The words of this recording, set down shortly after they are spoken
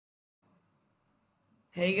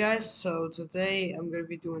Hey guys, so today I'm going to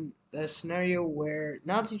be doing a scenario where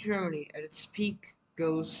Nazi Germany at its peak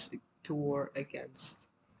goes to war against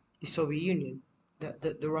the Soviet Union,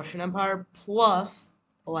 the Russian Empire plus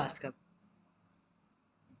Alaska.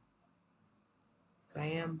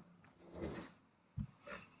 Bam.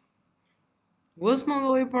 Was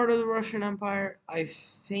Mongolia part of the Russian Empire? I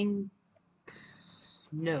think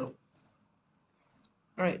no.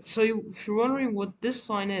 Alright, so if you're wondering what this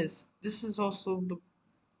line is, this is also the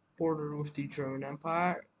border with the German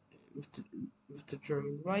Empire, with the, with the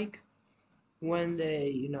German Reich. When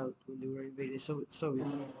they were invading Soviet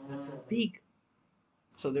peak,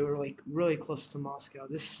 so they were like really close to Moscow.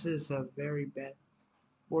 This is a very bad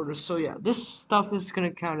border. So yeah, this stuff is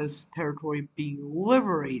gonna count as territory being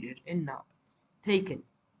liberated and not taken.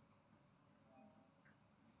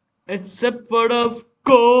 Except for of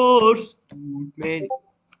course, dude, man.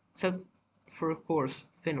 Except for of course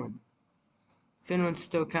Finland. Finland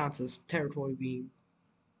still counts as territory being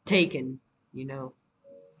taken. You know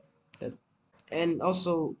that, and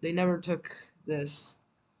also they never took this.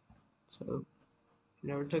 So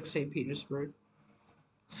never took St. Petersburg.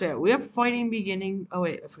 So yeah, we have fighting beginning. Oh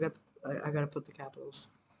wait, I forgot. I gotta put the capitals.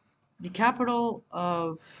 The capital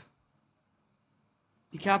of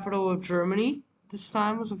the capital of Germany this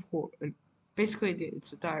time was of course basically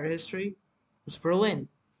its entire history was Berlin.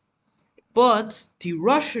 But the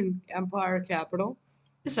Russian Empire capital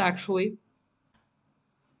is actually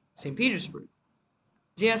St. Petersburg.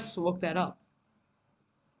 Yes, look that up.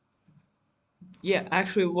 Yeah,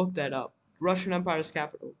 actually look that up. Russian Empire's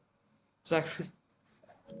capital is actually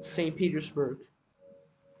St. Petersburg.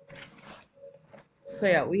 So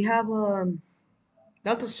yeah, we have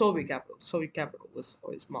not the Soviet capital. Soviet capital was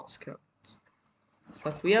always Moscow.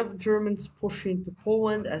 But we have Germans pushing to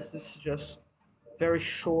Poland, as this is just very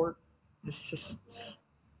short. It's just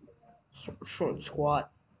short and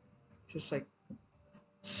squat. Just like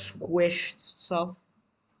squished stuff.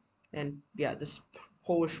 And yeah, this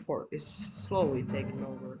Polish part is slowly taking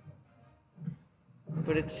over.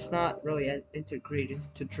 But it's not really integrated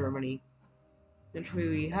to Germany. Eventually,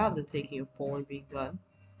 we have the taking of Poland being done.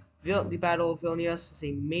 The Battle of Vilnius is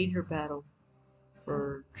a major battle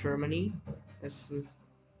for Germany, as the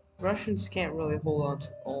Russians can't really hold on to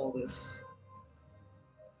all this.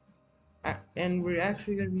 And we're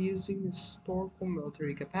actually going to be using historical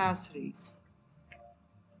military capacities.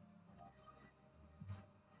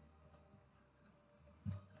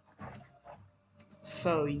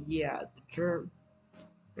 So yeah, the Germans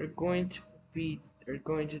are going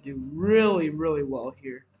to do really well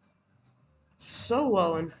here. So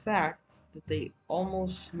well, in fact, that they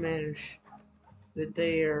almost managed that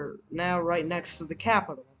they are now right next to the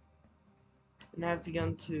capital and have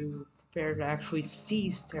begun to prepare to actually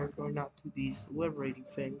seize territory, not do these liberating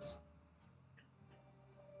things.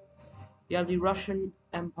 Yeah, the Russian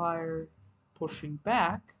Empire pushing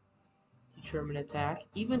back the German attack,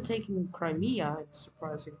 even taking Crimea in a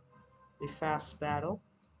surprisingly fast battle,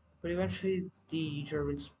 but eventually the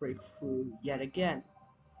Germans break through yet again,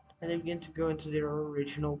 and they begin to go into their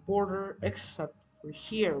original border, except for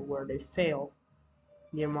here where they fail,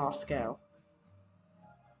 near Moscow.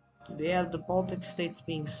 They have the Baltic states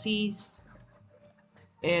being seized,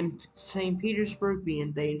 and St. Petersburg being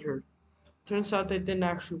endangered. Turns out they didn't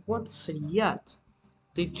actually want the city yet.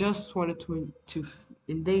 They just wanted to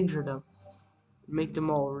endanger them, make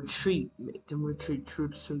them all retreat, make them retreat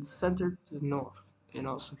troops from the center to the north, and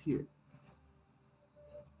also here.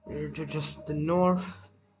 Here to just the north,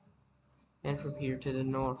 and from here to the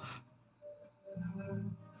north.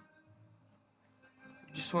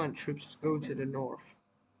 We just want troops to go to the north.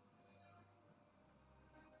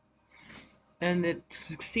 And it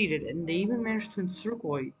succeeded, and they even managed to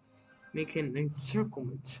make an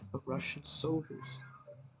encirclement of Russian soldiers.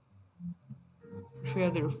 They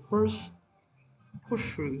had their first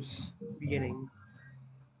push throughs beginning,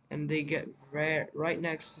 and they get right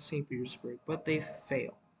next to St. Petersburg, but they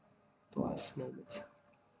fail at the last moment.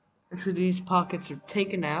 After these pockets are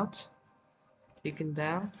taken down, and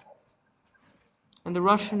the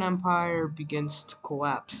Russian Empire begins to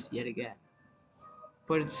collapse yet again.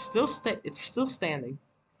 But it's still standing.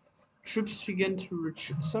 Troops begin to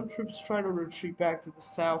retreat. Some troops try to retreat back to the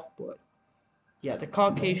south, but yeah, the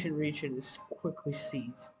Caucasian region is quickly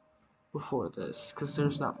seized before this, because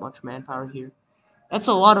there's not much manpower here. That's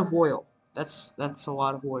a lot of oil. That's a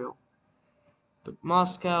lot of oil. But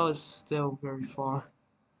Moscow is still very far.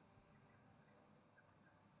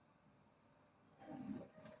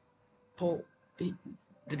 Pol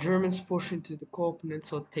the Germans push into the Coal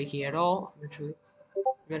Peninsula, taking it all,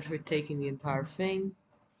 eventually taking the entire thing,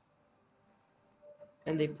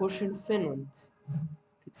 and they push in Finland.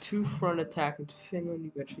 two front attack into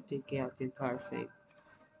Finland, eventually taking out the entire thing.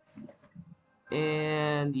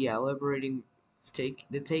 And yeah,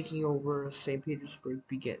 the taking over of St. Petersburg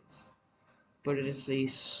begins. But it is a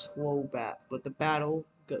slow battle. But the battle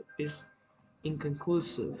is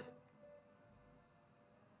inconclusive.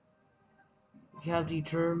 You have the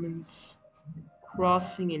Germans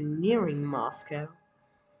crossing and nearing Moscow,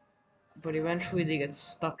 but eventually they get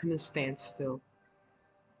stuck in a standstill.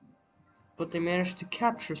 But they managed to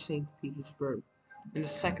capture St. Petersburg in the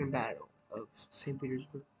second battle of St.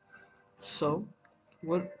 Petersburg. So,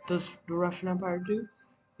 what does the Russian Empire do?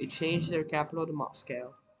 They change their capital to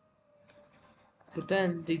Moscow. But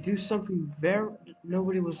then they do something very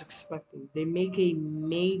nobody was expecting. They make a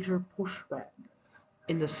major pushback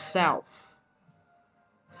in the south,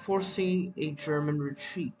 forcing a German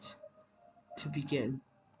retreat to begin.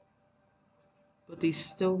 But they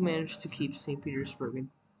still managed to keep St. Petersburg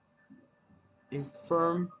in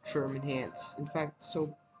firm German hands. In fact,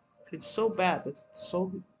 it's so bad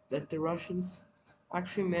that the Russians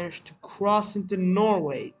actually managed to cross into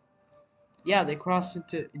Norway. Yeah, they crossed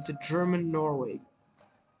into German Norway.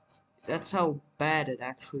 That's how bad it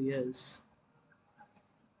actually is.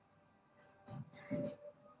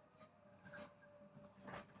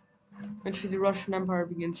 Eventually, the Russian Empire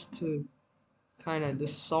begins to kind of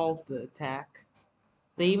dissolve the attack.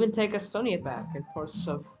 They even take Estonia back and parts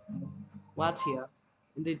of Latvia,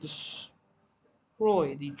 and they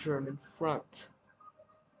destroy the German front.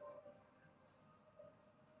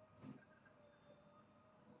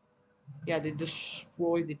 Yeah, they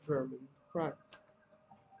destroy the German front.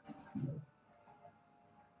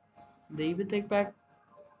 They even take back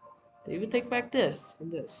this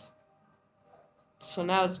and this. So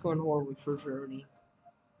now it's going horribly for Germany.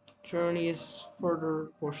 Germany is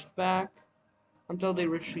further pushed back until they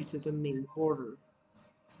retreat to the main border.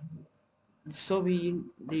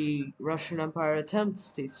 The Russian Empire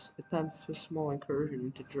attempts a small incursion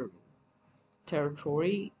into German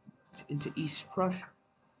territory, into East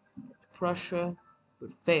Prussia,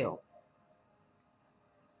 but fail.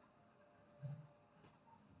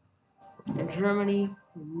 And Germany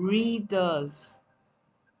redoes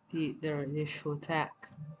their initial attack.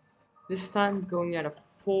 This time going at a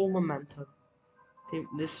full momentum.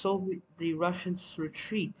 The Russians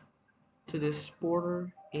retreat to this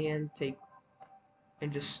border and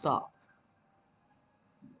just stop.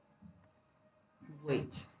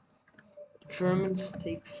 Wait. The Germans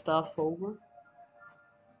take stuff over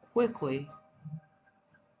quickly.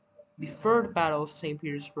 The third battle of St.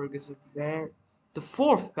 Petersburg is the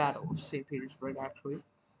fourth battle of St. Petersburg actually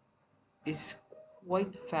is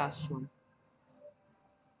quite a fast one.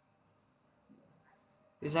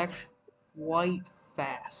 Is actually quite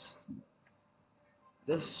fast.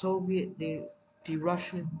 The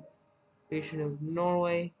Russian invasion of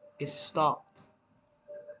Norway is stopped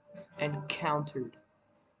and countered.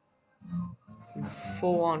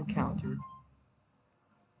 Full-on counter.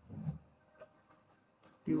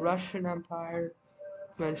 The Russian Empire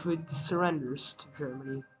eventually surrenders to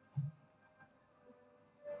Germany,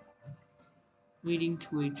 leading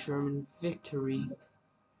to a German victory.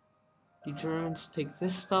 The Germans take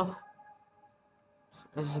this stuff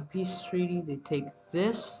as a peace treaty. They take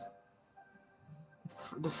this.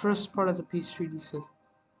 The first part of the peace treaty says,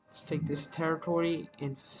 let's take this territory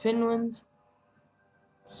in Finland.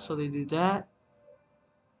 So they do that,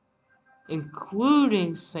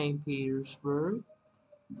 including St. Petersburg,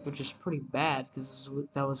 which is pretty bad because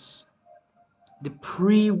that was the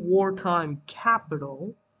pre-wartime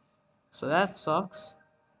capital. So that sucks.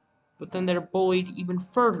 But then they're bullied even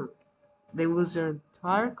further. They lose their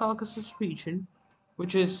entire Caucasus region,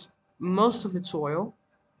 which is most of its oil,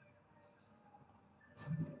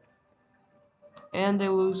 and they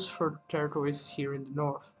lose further territories here in the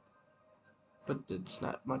north. But it's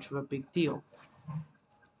not much of a big deal.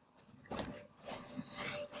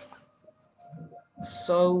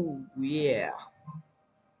 So yeah,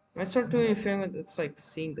 I start doing a film that's like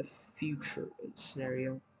seeing the future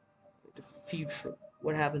scenario, the future,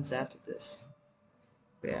 what happens after this.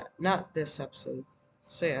 But yeah, not this episode.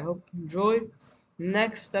 So yeah, I hope you enjoyed.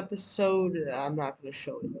 Next episode, I'm not gonna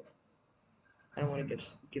show it. I don't want to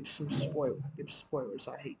give spoilers.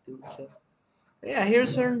 I hate doing so. But yeah,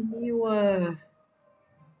 here's our new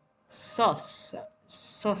sus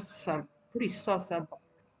pretty sus empire.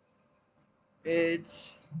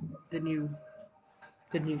 It's the new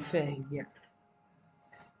thing. Yeah.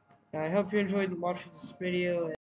 I hope you enjoyed watching this video.